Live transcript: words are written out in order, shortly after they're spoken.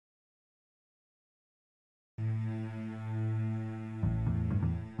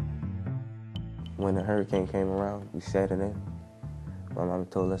When the hurricane came around, we set it in. My mama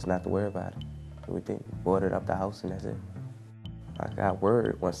told us not to worry about it. So we did. We boarded up the house and that's it. I got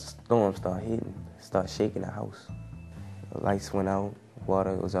word once the storm started hitting, it started shaking the house. The lights went out,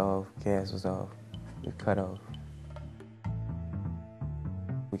 water was off, gas was off, we cut off.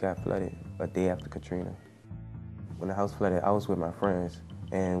 We got flooded a day after Katrina. When the house flooded, I was with my friends,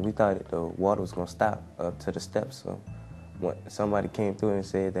 and we thought that the water was gonna stop up to the steps. So when somebody came through and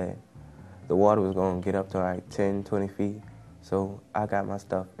said that the water was gonna get up to like 10, 20 feet. So I got my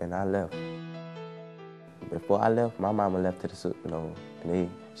stuff and I left. Before I left, my mama left to the Superdome, and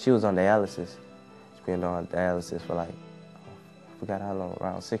she was on dialysis. She's been on dialysis for like, I forgot how long,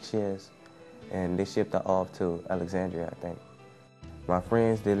 around 6 years. And they shipped her off to Alexandria, I think. My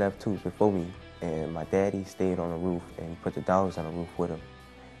friends, they left too before me, and my daddy stayed on the roof and put the dogs on the roof with him.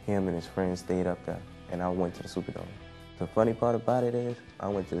 Him and his friends stayed up there, and I went to the Superdome. The funny part about it is, I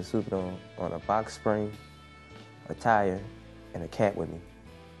went to the Superdome on a box spring, a tire, and a cat with me.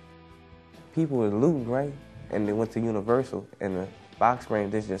 People were looting, right? And they went to Universal, and the box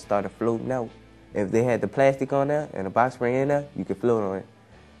spring just started floating out. If they had the plastic on there and the box spring in there, you could float on it.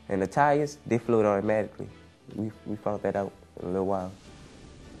 And the tires, they float automatically. We found that out in a little while.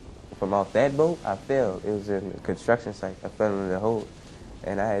 From off that boat, I fell. It was in a construction site. I fell into the hole,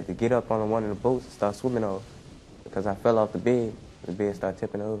 and I had to get up on one of the boats and start swimming off because I fell off the bed. The bed started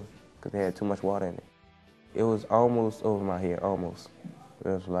tipping over because they had too much water in it. It was almost over my head, almost. It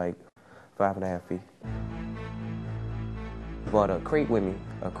was like 5.5 feet. I brought a crate with me,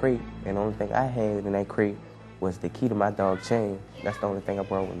 and the only thing I had in that crate was the key to my dog chain. That's the only thing I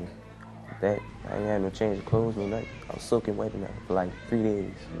brought with me. That, I ain't had no change of clothes, no nothing. I was soaking wet in that for like 3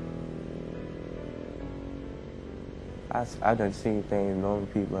 days. I done seen things normal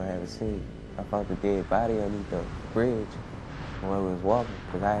people haven't seen. I found the dead body underneath the bridge when I was walking,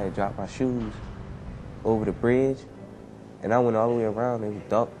 because I had dropped my shoes over the bridge, and I went all the way around. It was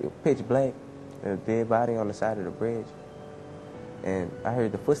dark, it was pitch black. There was a dead body on the side of the bridge. And I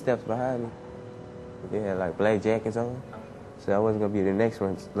heard the footsteps behind me. They had like black jackets on. So I wasn't gonna be the next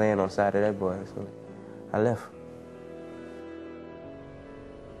one laying on the side of that boy. So I left.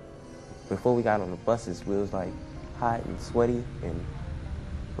 Before we got on the buses, we was like hot and sweaty, and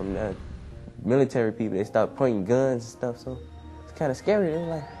from the military people, they started pointing guns and stuff, so it's kind of scary. They were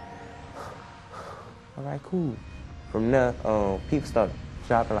like, all right, cool. From there, people started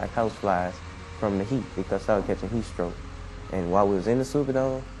dropping like house flies from the heat because they started catching heat stroke. And while we was in the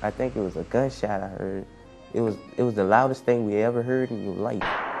Superdome, I think it was a gunshot I heard. It was the loudest thing we ever heard in your life.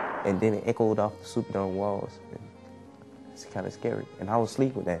 And then it echoed off the Superdome walls. It's kind of scary. And I was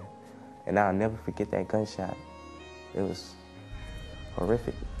asleep with that. And I'll never forget that gunshot. It was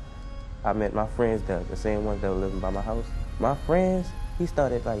horrific. I met my friends there, the same ones that were living by my house. My friends, he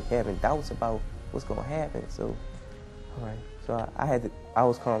started like having doubts about what's gonna happen. So, all right. So I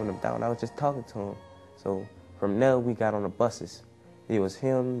was calming him down. I was just talking to him. So from there, we got on the buses. It was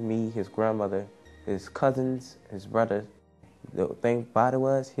him, me, his grandmother, his cousins, his brother. The thing about it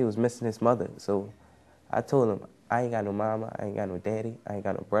was, he was missing his mother. So I told him, I ain't got no mama, I ain't got no daddy, I ain't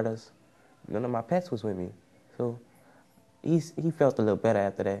got no brothers. None of my pets was with me. So he felt a little better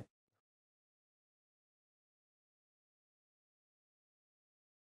after that.